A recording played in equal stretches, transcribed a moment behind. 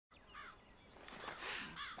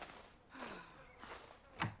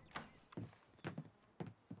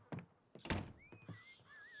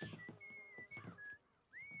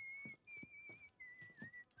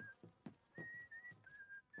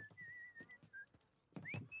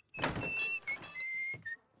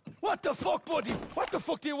What the fuck, buddy? What the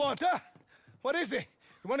fuck do you want, huh? What is it?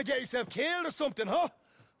 You want to get yourself killed or something, huh?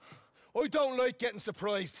 I don't like getting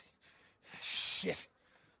surprised. Shit.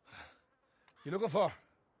 You looking for?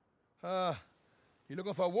 You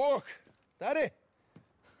looking for work? That it?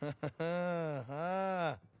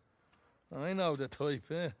 I know the type,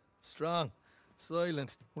 eh? Strong,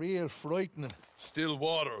 silent, real frightening. Still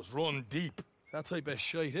waters run deep. That type of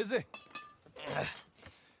shite, is it?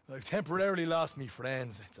 I've temporarily lost me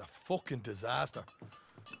friends. It's a fucking disaster.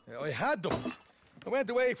 I had them. I went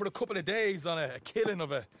away for a couple of days on a killing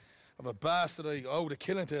of a bastard I owed a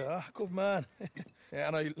killing to. Ah, good man. Yeah,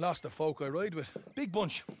 and I lost the folk I ride with. Big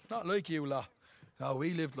bunch. Not like you lot. No,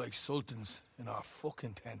 we lived like sultans in our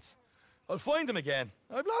fucking tents. I'll find them again.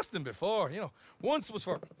 I've lost them before, you know. Once it was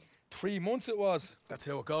for 3 months it was. That's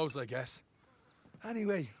how it goes, I guess.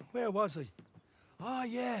 Anyway, where was I? Oh,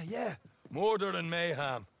 yeah. Murder and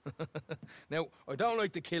mayhem. Now, I don't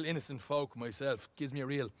like to kill innocent folk myself. Gives me a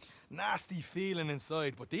real nasty feeling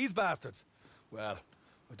inside. But these bastards, well,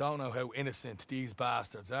 I don't know how innocent these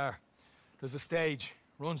bastards are. There's a stage,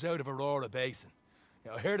 runs out of Aurora Basin.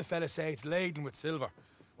 I heard a fella say it's laden with silver.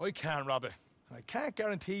 I can't rob it. And I can't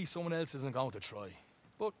guarantee someone else isn't going to try.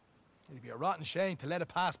 But it'd be a rotten shame to let it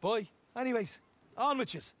pass by. Anyways, on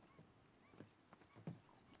with yous.